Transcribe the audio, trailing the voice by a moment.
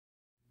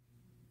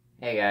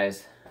Hey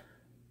guys,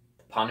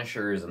 The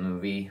Punisher is a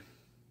movie.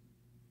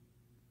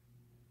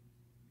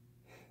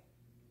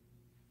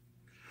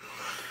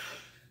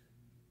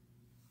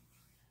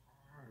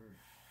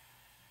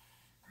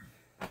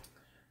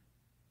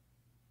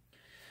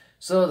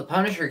 So, The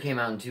Punisher came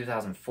out in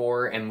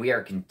 2004, and we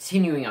are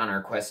continuing on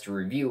our quest to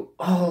review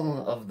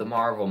all of the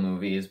Marvel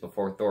movies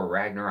before Thor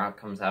Ragnarok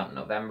comes out in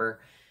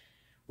November.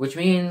 Which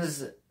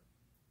means,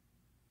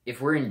 if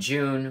we're in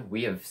June,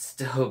 we have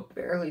still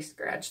barely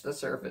scratched the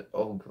surface.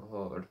 Oh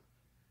god.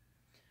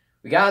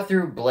 We got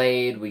through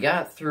Blade, we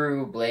got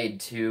through Blade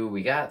 2,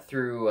 we got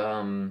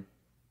through,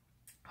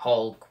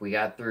 Hulk, we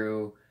got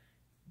through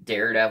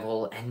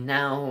Daredevil, and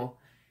now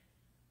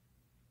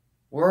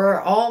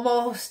we're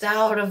almost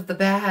out of the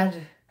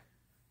bad.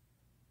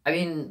 I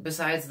mean,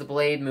 besides the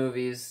Blade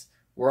movies,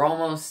 we're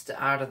almost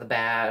out of the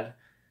bad.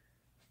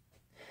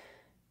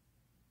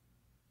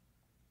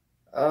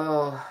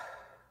 Oh.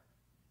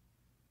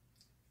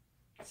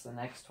 It's the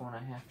next one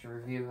I have to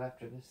review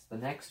after this. The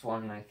next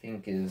one, I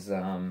think, is,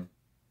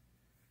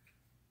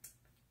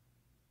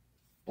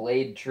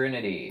 Blade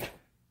Trinity.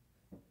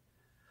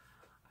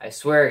 I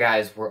swear,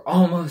 guys, we're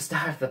almost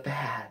out of the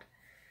bad.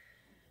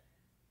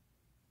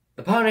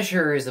 The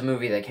Punisher is a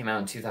movie that came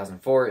out in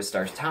 2004. It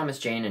stars Thomas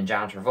Jane and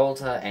John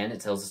Travolta, and it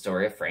tells the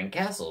story of Frank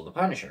Castle, the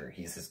Punisher.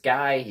 He's this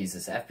guy, he's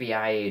this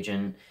FBI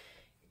agent,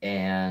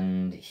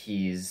 and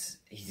he's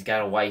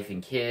got a wife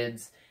and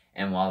kids,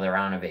 and while they're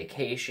on a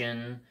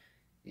vacation,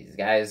 these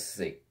guys,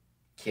 they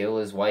kill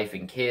his wife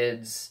and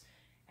kids,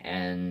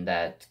 and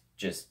that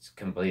just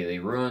completely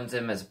ruins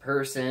him as a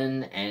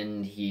person,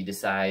 and he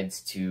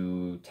decides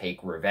to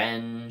take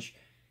revenge,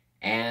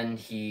 and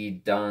he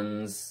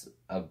dons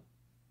a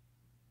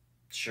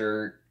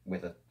shirt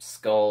with a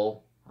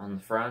skull on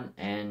the front,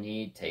 and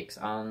he takes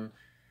on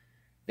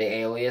the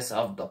alias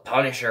of the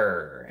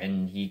Punisher,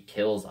 and he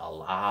kills a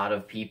lot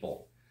of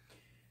people.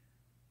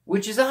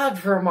 Which is odd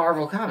for a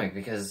Marvel comic,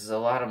 because a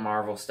lot of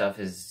Marvel stuff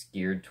is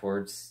geared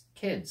towards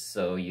kids.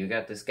 So you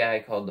got this guy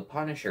called the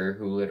Punisher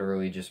who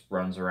literally just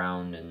runs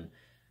around and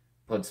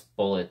puts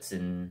bullets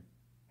in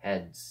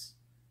heads.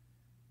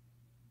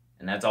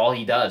 And that's all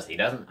he does. I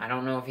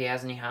don't know if he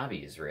has any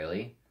hobbies,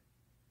 really.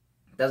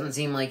 Doesn't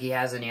seem like he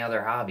has any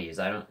other hobbies.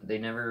 They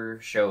never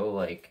show,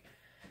 like,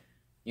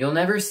 you'll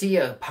never see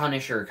a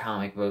Punisher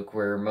comic book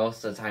where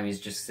most of the time he's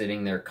just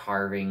sitting there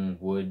carving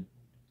wood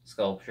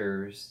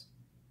sculptures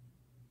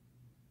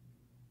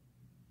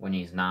when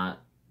he's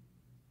not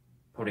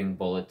putting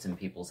bullets in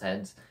people's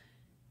heads.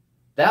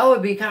 That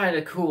would be kind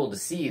of cool to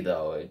see,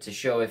 though, to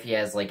show if he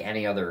has, like,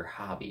 any other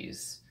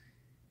hobbies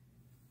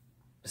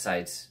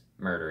besides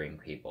murdering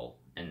people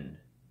and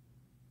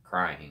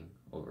crying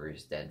over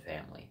his dead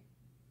family.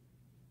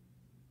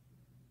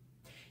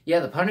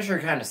 Yeah, the Punisher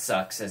kind of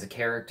sucks as a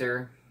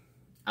character.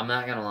 I'm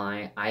not gonna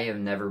lie, I have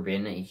never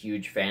been a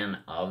huge fan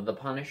of the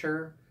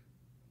Punisher.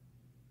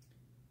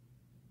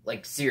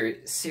 Like,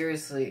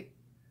 seriously,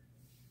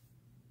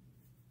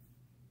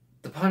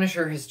 the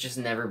Punisher has just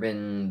never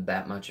been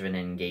that much of an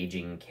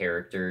engaging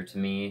character to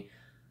me.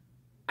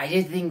 I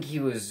did think he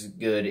was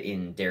good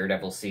in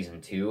Daredevil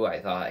Season 2. I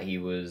thought he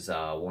was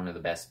one of the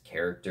best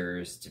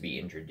characters to be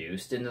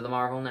introduced into the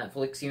Marvel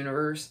Netflix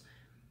universe.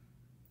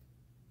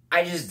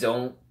 I just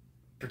don't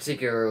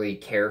particularly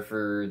care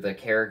for the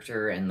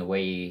character and the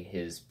way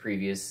his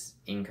previous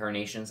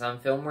incarnations on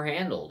film were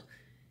handled.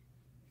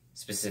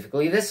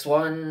 Specifically this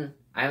one.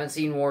 I haven't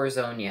seen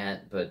Warzone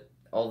yet, but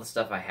all the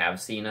stuff I have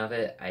seen of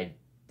it, I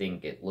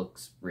think it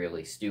looks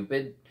really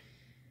stupid.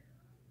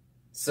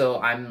 So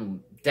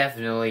I'm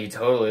definitely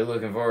totally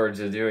looking forward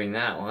to doing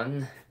that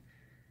one.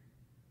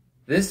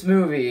 This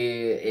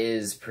movie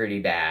is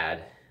pretty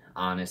bad,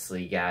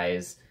 honestly,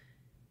 guys.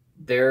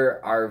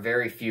 There are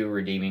very few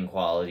redeeming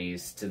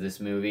qualities to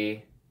this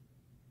movie.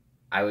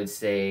 I would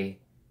say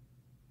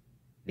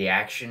the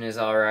action is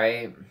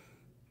alright.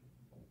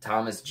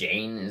 Thomas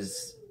Jane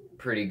is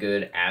pretty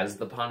good as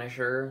the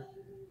Punisher.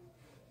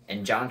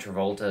 And John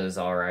Travolta is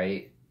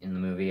alright in the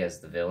movie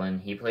as the villain.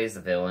 He plays the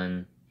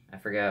villain. I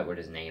forgot what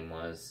his name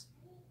was.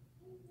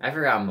 I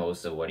forgot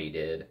most of what he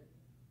did.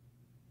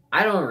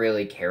 I don't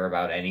really care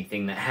about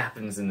anything that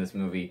happens in this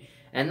movie.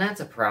 And that's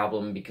a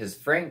problem because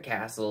Frank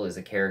Castle is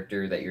a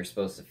character that you're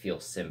supposed to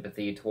feel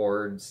sympathy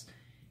towards.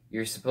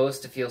 You're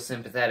supposed to feel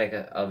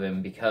sympathetic of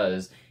him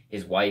because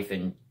his wife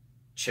and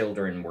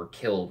children were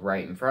killed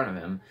right in front of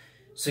him.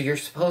 So you're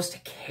supposed to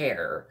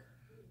care.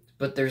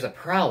 But there's a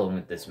problem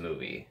with this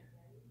movie.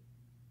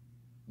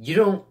 You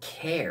don't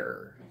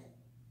care.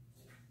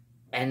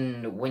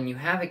 And when you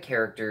have a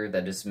character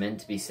that is meant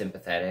to be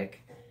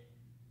sympathetic,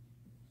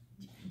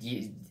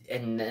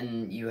 and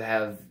then you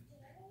have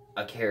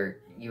a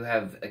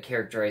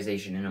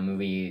characterization in a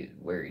movie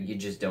where you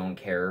just don't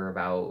care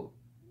about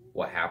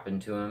what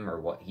happened to him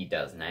or what he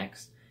does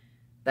next,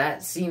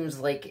 that seems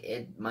like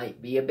it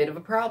might be a bit of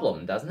a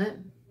problem, doesn't it?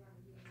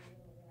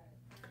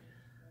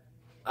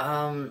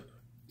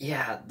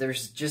 Yeah,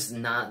 there's just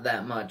not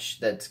that much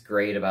that's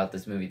great about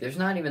this movie. There's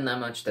not even that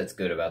much that's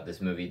good about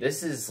this movie.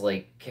 This is,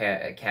 like,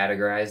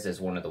 categorized as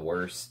one of the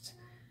worst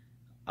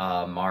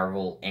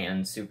Marvel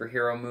and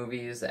superhero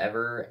movies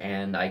ever,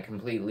 and I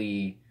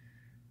completely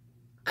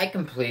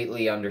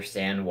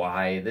understand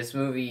why. This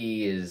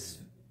movie is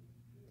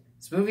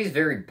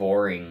very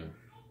boring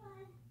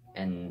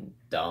and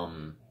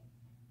dumb.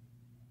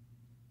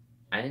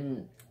 I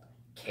didn't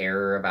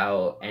care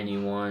about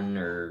anyone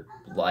or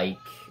like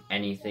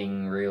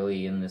anything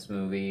really in this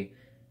movie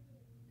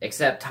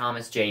except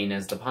Thomas Jane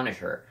as the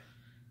Punisher.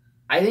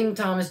 I think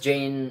Thomas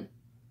Jane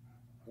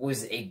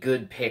was a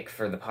good pick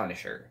for the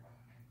Punisher.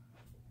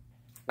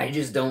 I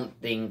just don't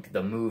think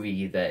the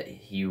movie that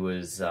he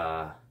was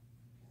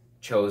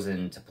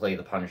chosen to play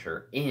the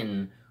Punisher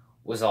in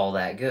was all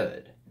that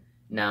good.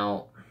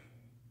 Now,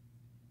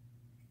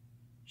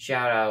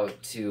 shout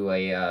out to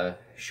a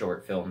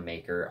short film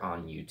maker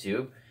on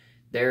YouTube.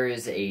 There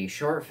is a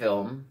short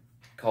film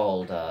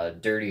called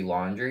Dirty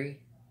Laundry,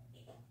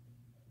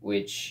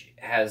 which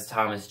has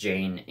Thomas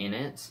Jane in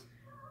it,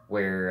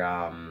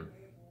 where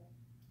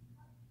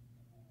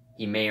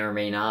he may or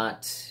may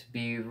not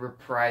be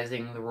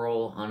reprising the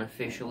role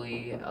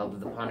unofficially of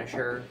the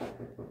Punisher,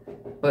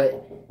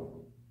 but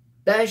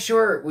that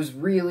short was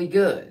really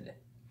good.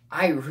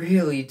 I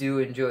really do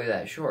enjoy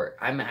that short.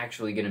 I'm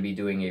actually going to be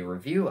doing a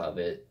review of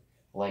it,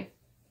 like,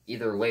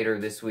 either later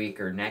this week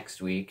or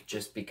next week,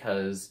 just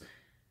because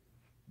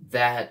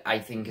that, I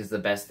think, is the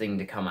best thing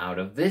to come out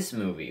of this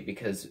movie.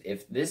 Because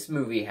if this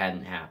movie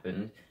hadn't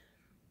happened,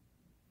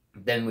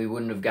 then we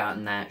wouldn't have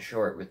gotten that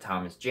short with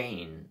Thomas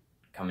Jane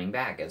coming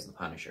back as the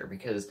Punisher.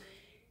 Because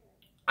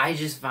I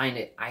find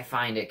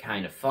it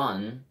kind of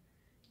fun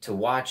to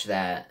watch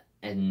that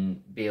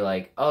and be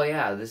like, oh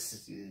yeah,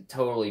 this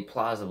totally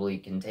plausibly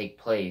can take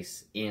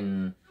place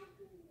in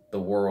the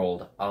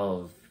world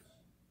of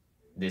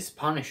this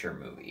Punisher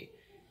movie.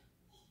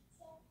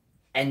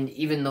 And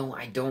even though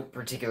I don't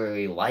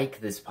particularly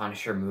like this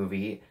Punisher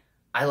movie,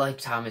 I like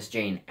Thomas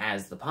Jane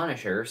as the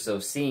Punisher, so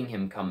seeing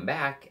him come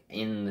back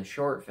in the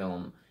short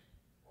film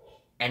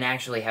and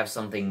actually have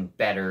something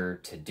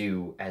better to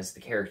do as the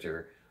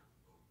character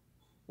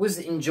was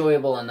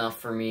enjoyable enough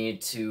for me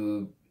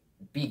to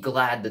be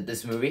glad that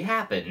this movie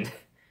happened.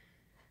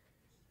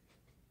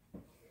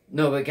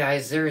 No, but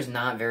guys, there is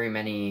not very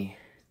many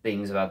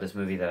things about this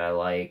movie that I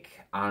like.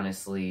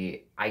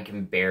 Honestly, I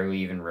can barely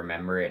even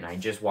remember it, and I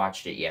just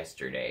watched it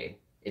yesterday.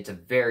 It's a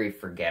very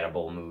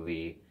forgettable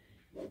movie.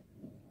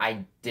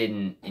 I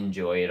didn't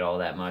enjoy it all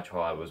that much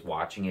while I was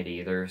watching it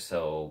either,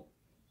 so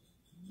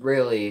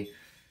really,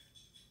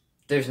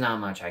 there's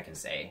not much I can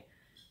say.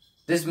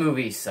 This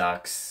movie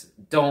sucks.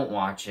 Don't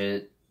watch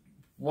it.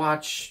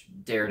 Watch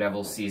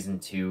Daredevil Season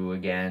 2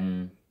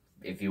 again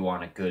if you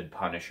want a good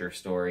Punisher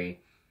story.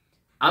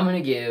 I'm going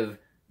to give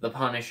The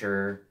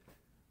Punisher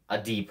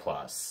a D+.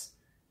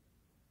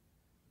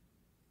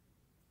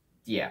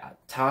 Yeah,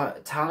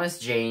 Thomas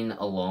Jane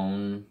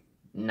alone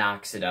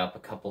knocks it up a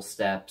couple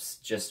steps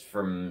just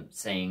from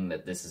saying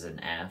that this is an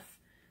F.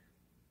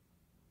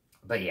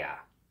 But yeah,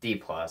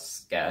 D+,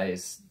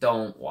 guys.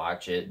 Don't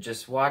watch it.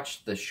 Just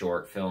watch the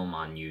short film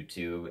on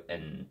YouTube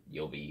and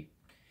you'll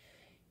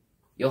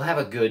have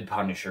a good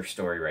Punisher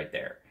story right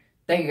there.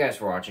 Thank you guys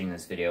for watching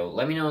this video.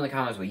 Let me know in the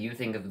comments what you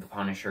think of the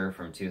Punisher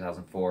from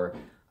 2004.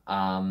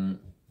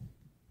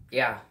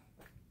 Yeah.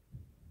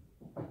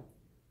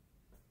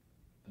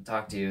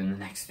 Talk to you in the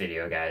next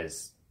video,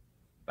 guys.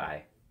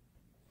 Bye.